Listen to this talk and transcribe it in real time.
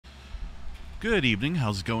Good evening.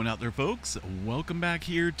 How's it going out there, folks? Welcome back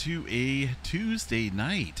here to a Tuesday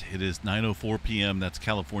night. It is 9:04 p.m. That's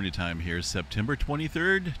California time here, September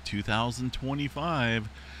 23rd, 2025.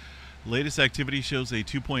 Latest activity shows a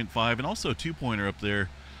 2.5 and also a 2-pointer up there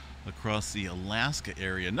across the Alaska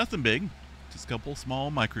area. Nothing big, just a couple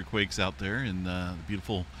small microquakes out there in the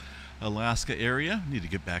beautiful Alaska area. Need to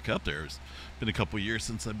get back up there. It's been a couple years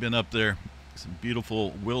since I've been up there. Some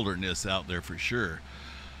beautiful wilderness out there for sure.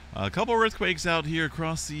 A couple earthquakes out here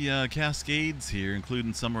across the Cascades here,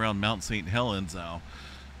 including some around Mount St. Helens. Now,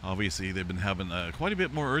 obviously, they've been having quite a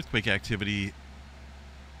bit more earthquake activity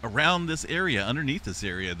around this area, underneath this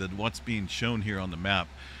area, than what's being shown here on the map.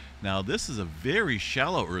 Now, this is a very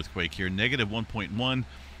shallow earthquake here, negative 1.1,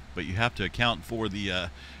 but you have to account for the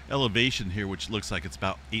elevation here, which looks like it's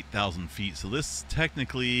about 8,000 feet. So this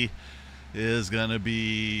technically is going to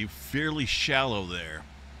be fairly shallow there.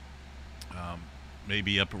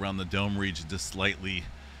 Maybe up around the dome region, just slightly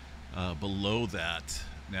below that.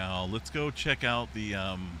 Now let's go check out the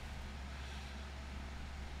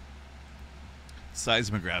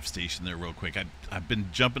seismograph station there real quick. I've been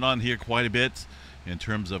jumping on here quite a bit in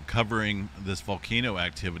terms of covering this volcano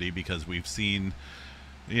activity because we've seen,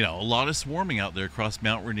 a lot of swarming out there across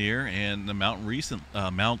Mount Rainier and the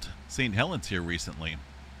Mount St. Helens here recently.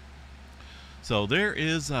 So there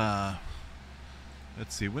is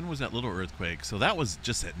let's see, when was that little earthquake? So that was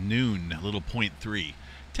just at noon, a little 0.3.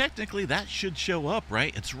 Technically, that should show up,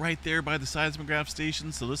 right? It's right there by the seismograph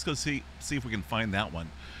station. So let's go see if we can find that one.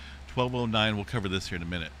 1209, we'll cover this here in a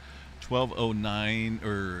minute. 1209,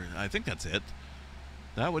 or I think that's it.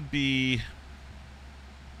 That would be...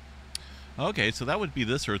 Okay, so that would be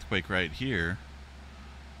this earthquake right here.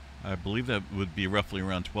 I believe that would be roughly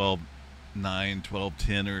around 1209,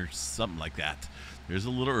 1210, or something like that. There's a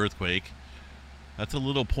little earthquake. That's a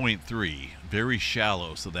little 0.3, very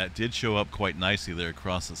shallow, so that did show up quite nicely there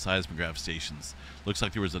across the seismograph stations. Looks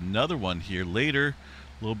like there was another one here later,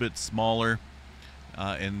 a little bit smaller,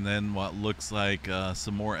 and then what looks like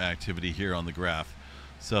some more activity here on the graph.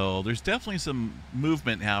 So there's definitely some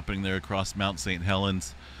movement happening there across Mount St.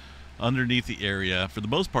 Helens underneath the area. For the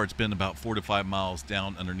most part, it's been about 4 to 5 miles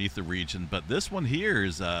down underneath the region, but this one here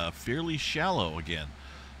is fairly shallow again.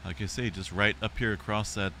 Like I say, just right up here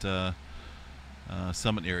across that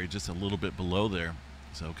summit area, just a little bit below there.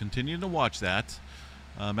 So continue to watch that.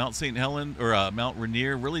 Mount St. Helens, or Mount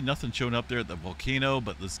Rainier, really nothing showing up there at the volcano,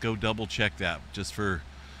 but let's go double check that just for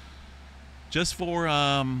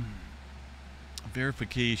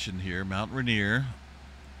verification here. Mount Rainier.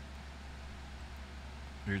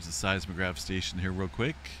 Here's the seismograph station here real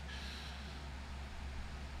quick.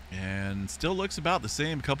 And still looks about the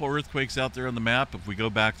same. A couple earthquakes out there on the map. If we go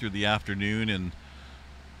back through the afternoon and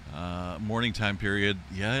morning time period,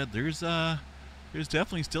 yeah, there's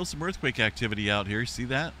definitely still some earthquake activity out here. See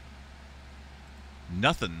that?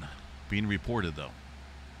 Nothing being reported though.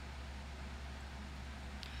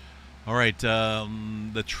 All right,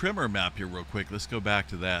 the tremor map here real quick. Let's go back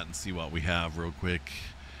to that and see what we have real quick.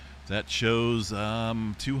 That shows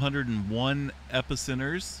 201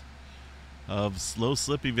 epicenters of slow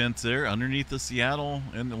slip events there underneath the Seattle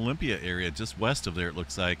and Olympia area, just west of there it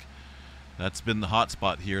looks like. That's been the hot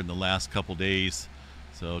spot here in the last couple days.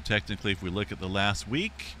 So technically, if we look at the last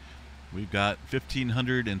week, we've got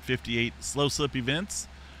 1,558 slow slip events.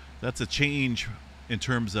 That's a change in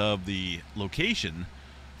terms of the location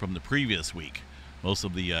from the previous week. Most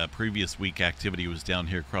of the previous week activity was down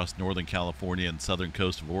here across Northern California and southern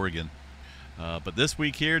coast of Oregon. But this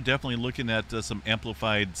week here, definitely looking at some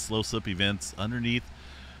amplified slow slip events underneath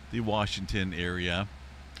the Washington area.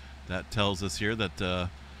 That tells us here that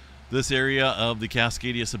this area of the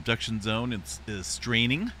Cascadia subduction zone is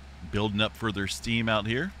straining, building up further steam out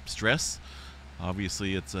here, stress.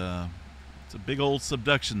 Obviously, it's a big old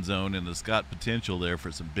subduction zone, and it's got potential there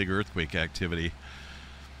for some big earthquake activity.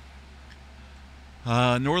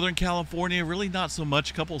 Northern California, really not so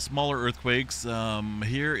much. A couple smaller earthquakes.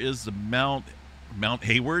 Here is the Mount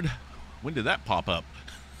Hayward. When did that pop up?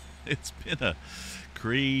 It's been a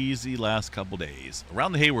crazy last couple days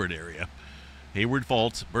around the Hayward area. Hayward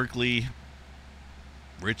Fault, Berkeley,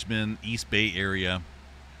 Richmond, East Bay area.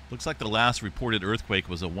 Looks like the last reported earthquake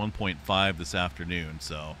was a 1.5 this afternoon.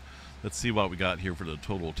 So let's see what we got here for the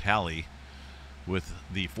total tally, with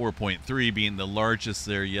the 4.3 being the largest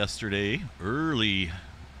there yesterday, early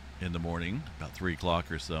in the morning, about 3 o'clock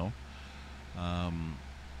or so.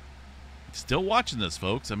 Still watching this,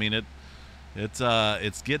 folks. I mean,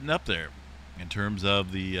 it's getting up there in terms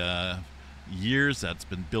of the years that's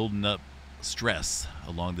been building up stress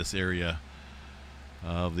along this area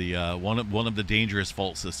of the one of the dangerous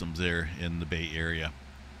fault systems there in the Bay Area.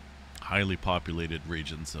 highly populated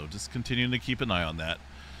region, so just continuing to keep an eye on that.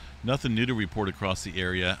 Nothing new to report across the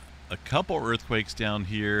area. A couple earthquakes down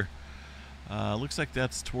here. Looks like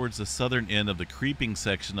that's towards the southern end of the creeping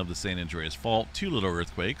section of the San Andreas Fault. 2 little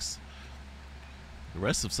earthquakes. The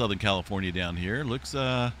rest of Southern California down here looks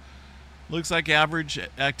like average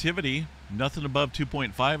activity. Nothing above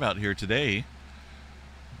 2.5 out here today.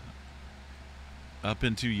 Up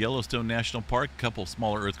into Yellowstone National Park, a couple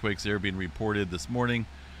smaller earthquakes there being reported this morning.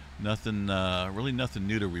 Nothing, really nothing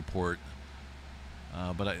new to report.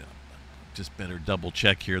 But I just better double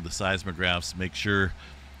check here the seismographs, make sure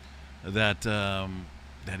that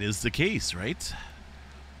that is the case, right?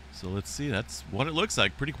 So let's see. That's what it looks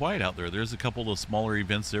like. Pretty quiet out there. There's a couple of smaller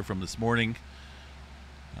events there from this morning,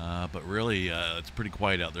 but really it's pretty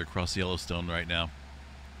quiet out there across Yellowstone right now.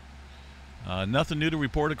 Nothing new to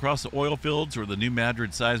report across the oil fields or the New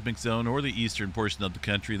Madrid seismic zone or the eastern portion of the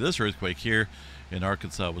country. This earthquake here in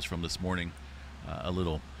Arkansas was from this morning. A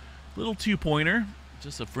little 2-pointer.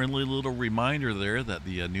 Just a friendly little reminder there that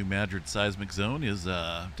the New Madrid seismic zone is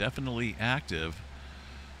definitely active.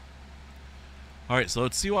 All right, so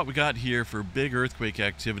let's see what we got here for big earthquake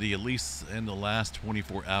activity, at least in the last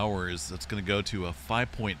 24 hours. That's going to go to a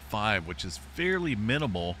 5.5, which is fairly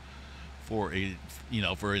minimal for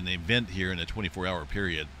for an event here in a 24-hour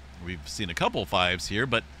period. We've seen a couple 5s here,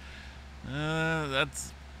 but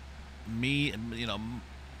that's minimum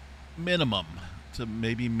to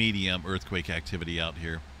maybe medium earthquake activity out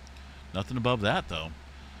here. Nothing above that though.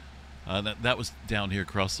 That was down here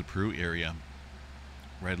across the Peru area,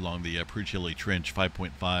 right along the Peru-Chile Trench,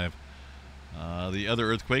 5.5. The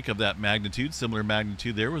other earthquake of that magnitude, similar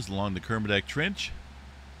magnitude there, was along the Kermadec Trench.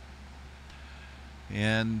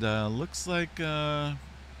 And looks like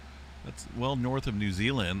that's well north of New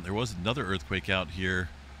Zealand. There was another earthquake out here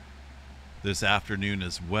this afternoon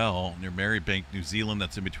as well, near Marybank, New Zealand.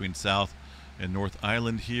 That's in between South and North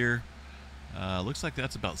Island here. Looks like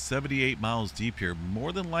that's about 78 miles deep here,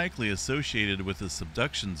 more than likely associated with a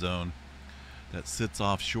subduction zone that sits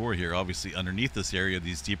offshore here. Obviously underneath this area,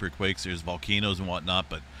 these deeper quakes, there's volcanoes and whatnot,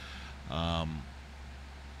 but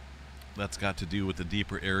that's got to do with the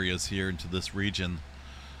deeper areas here into this region.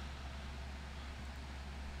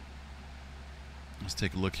 Let's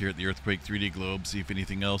take a look here at the earthquake 3D globe, see if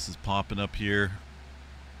anything else is popping up here.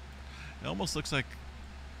 It almost looks like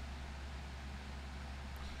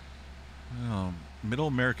Middle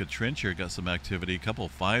America Trench here got some activity. A couple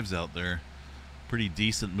of 5s out there. Pretty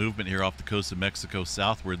decent movement here off the coast of Mexico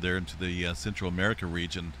southward there into the Central America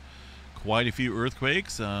region. Quite a few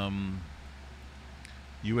earthquakes.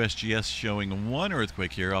 USGS showing 1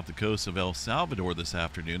 earthquake here off the coast of El Salvador this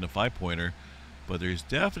afternoon, a 5-pointer. But there's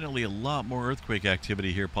definitely a lot more earthquake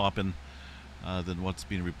activity here popping than what's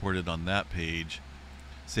being reported on that page.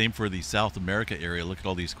 Same for the South America area. Look at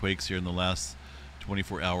all these quakes here in the last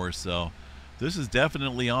 24 hours. So this is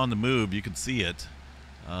definitely on the move. You can see it.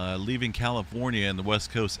 Leaving California and the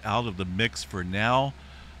West Coast out of the mix for now,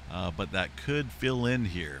 but that could fill in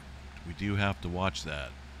here. We do have to watch that.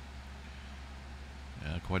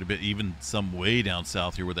 Quite a bit, even some way down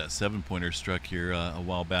south here where that 7-pointer struck here a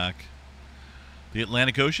while back. The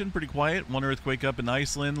Atlantic Ocean, pretty quiet. 1 earthquake up in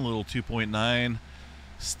Iceland, a little 2.9.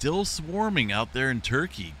 Still swarming out there in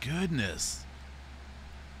Turkey. Goodness.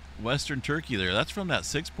 Western Turkey there. That's from that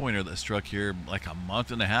 6-pointer that struck here like a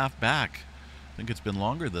month and a half back. I think it's been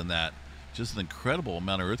longer than that. Just an incredible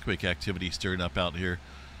amount of earthquake activity stirring up out here.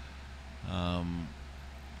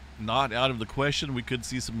 Not out of the question we could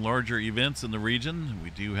see some larger events in the region. We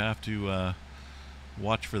do have to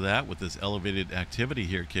watch for that with this elevated activity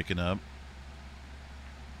here kicking up.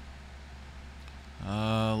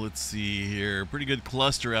 Let's see here. Pretty good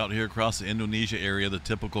cluster out here across the Indonesia area, the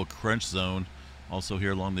typical crunch zone. Also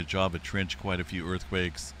here along the Java Trench, quite a few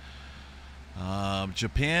earthquakes.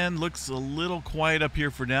 Japan looks a little quiet up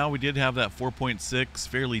here for now. We did have that 4.6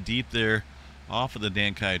 fairly deep there off of the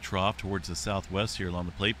Nankai Trough towards the southwest here along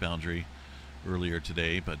the plate boundary earlier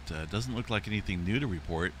today, but doesn't look like anything new to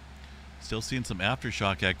report. Still seeing some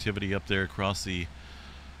aftershock activity up there across the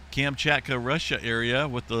Kamchatka, Russia area,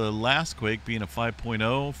 with the last quake being a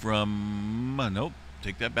 5.0 from, nope,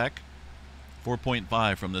 take that back,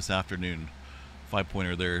 4.5 from this afternoon.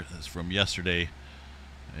 5-pointer there is from yesterday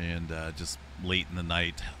and just late in the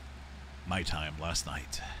night, my time, last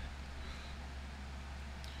night.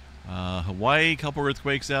 Hawaii, couple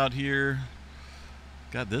earthquakes out here.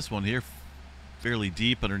 Got this one here fairly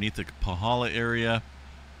deep underneath the Pahala area.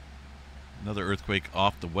 Another earthquake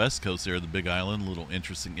off the west coast there of the Big Island. A little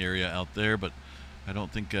interesting area out there, but I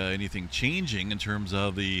don't think anything changing in terms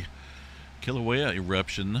of the Kilauea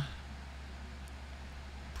eruption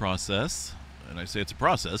process. And I say it's a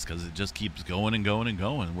process because it just keeps going and going and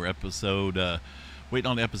going. We're waiting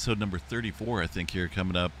on episode number 34, I think, here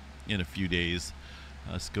coming up in a few days.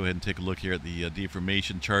 Let's go ahead and take a look here at the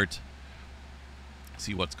deformation chart.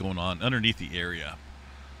 See what's going on underneath the area.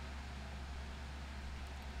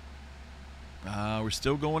 We're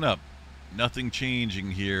still going up. Nothing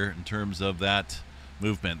changing here in terms of that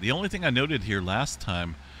movement. The only thing I noted here last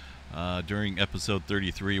time during episode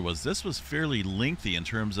 33 was this was fairly lengthy in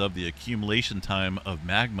terms of the accumulation time of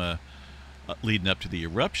magma leading up to the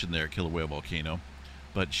eruption there at Kilauea Volcano,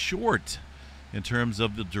 but short in terms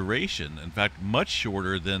of the duration. In fact, much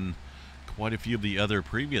shorter than quite a few of the other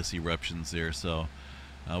previous eruptions there. So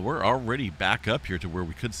we're already back up here to where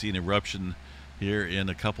we could see an eruption here in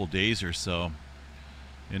a couple days or so.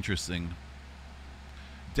 Interesting.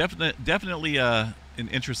 Definitely an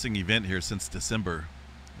interesting event here since December.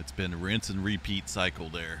 It's been a rinse and repeat cycle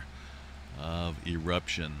there of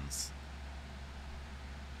eruptions.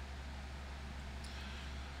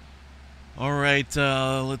 All right,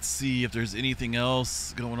 let's see if there's anything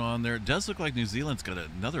else going on there. It does look like New Zealand's got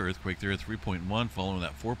another earthquake there, 3.1, following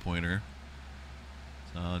that 4-pointer.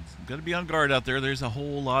 So got to be on guard out there. There's a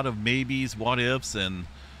whole lot of maybes, what ifs, and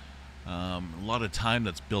a lot of time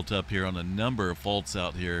that's built up here on a number of faults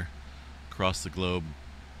out here across the globe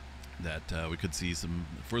that we could see some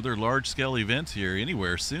further large-scale events here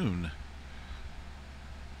anywhere soon.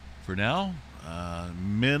 For now,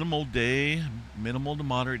 minimal to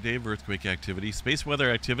moderate day of earthquake activity. Space weather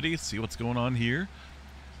activity, see what's going on here.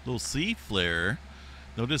 Little sea flare.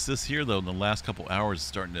 Notice this here, though, in the last couple hours, is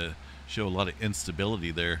starting to show a lot of instability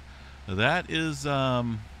there. That is,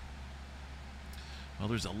 well,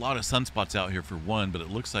 there's a lot of sunspots out here for one, but it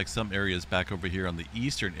looks like some areas back over here on the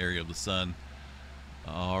eastern area of the sun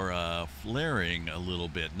are flaring a little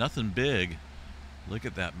bit. Nothing big. Look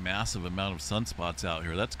at that massive amount of sunspots out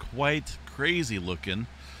here. That's quite crazy looking.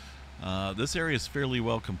 This area is fairly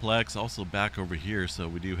well complex. Also back over here, so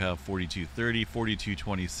we do have 4230,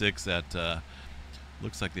 4226 that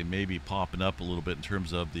looks like they may be popping up a little bit in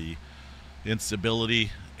terms of the instability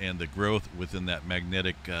and the growth within that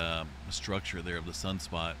magnetic structure there of the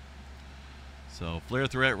sunspot. So flare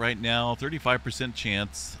threat right now, 35%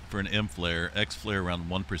 chance for an M flare, X flare around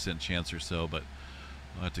 1% chance or so, but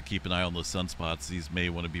I'll have to keep an eye on those sunspots. These may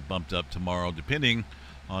want to be bumped up tomorrow depending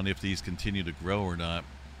on if these continue to grow or not.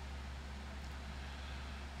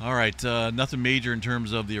 All right, nothing major in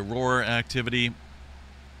terms of the aurora activity.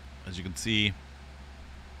 As you can see,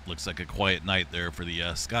 looks like a quiet night there for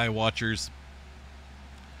the sky watchers.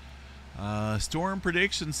 Storm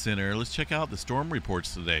Prediction Center. Let's check out the storm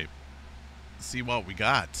reports today. See what we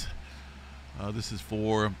got. This is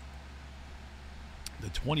for the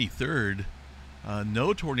 23rd.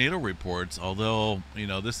 No tornado reports, although, you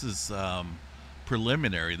know, this is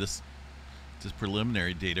preliminary. This is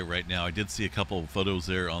preliminary data right now. I did see a couple of photos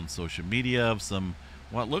there on social media of some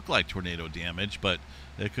what looked like tornado damage, but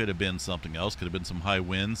it could have been something else. Could have been some high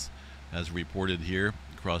winds, as reported here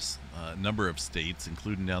across a number of states,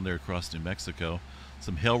 including down there across New Mexico.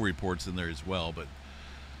 Some hail reports in there as well, but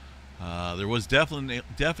there was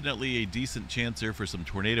definitely a decent chance there for some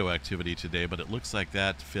tornado activity today, but it looks like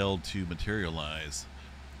that failed to materialize.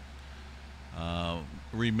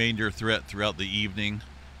 Remainder threat throughout the evening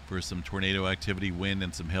for some tornado activity, wind,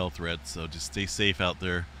 and some hail threats, so just stay safe out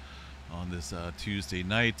there on this Tuesday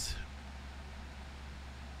night.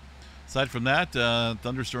 Aside from that,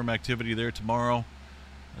 thunderstorm activity there tomorrow.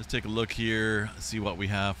 Let's take a look here, see what we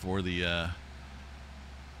have for the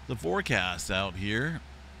forecast out here.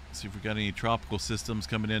 See if we got any tropical systems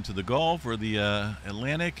coming into the Gulf or the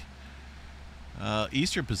Atlantic.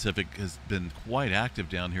 Eastern Pacific has been quite active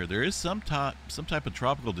down here. There is some type of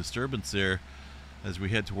tropical disturbance there as we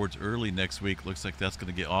head towards early next week. Looks like that's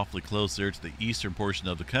going to get awfully close there to the eastern portion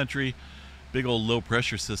of the country. Big old low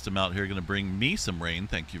pressure system out here going to bring me some rain.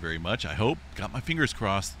 Thank you very much. I hope. Got my fingers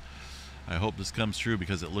crossed. I hope this comes true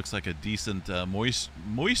because it looks like a decent moist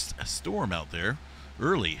storm out there.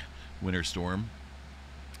 Early winter storm.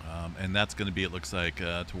 And that's going to be, it looks like,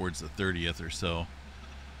 towards the 30th or so.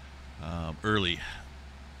 Early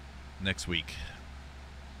next week.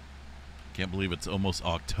 Can't believe it's almost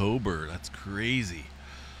October. That's crazy.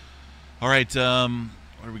 All right,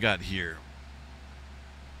 what do we got here?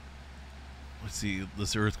 Let's see,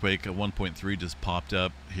 this earthquake at 1.3 just popped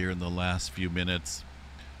up here in the last few minutes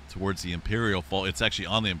towards the Imperial Fault. It's actually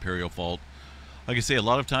on the Imperial Fault. Like I say, a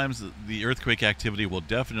lot of times the earthquake activity will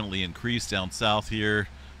definitely increase down south here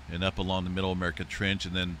and up along the Middle America Trench,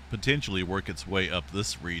 and then potentially work its way up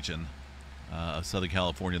this region of Southern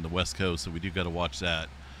California and the West Coast. So we do got to watch that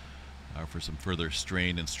for some further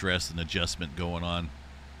strain and stress and adjustment going on.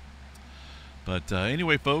 But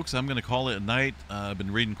anyway, folks, I'm going to call it a night. I've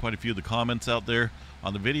been reading quite a few of the comments out there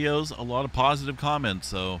on the videos. A lot of positive comments,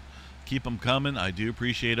 so keep them coming. I do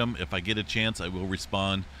appreciate them. If I get a chance, I will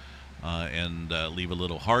respond and leave a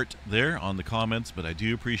little heart there on the comments, but I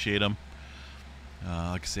do appreciate them.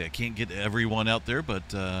 Like I say, I can't get everyone out there, but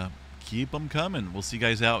keep them coming. We'll see you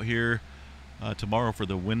guys out here tomorrow for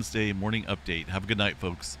the Wednesday morning update. Have a good night,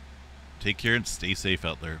 folks. Take care and stay safe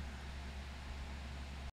out there.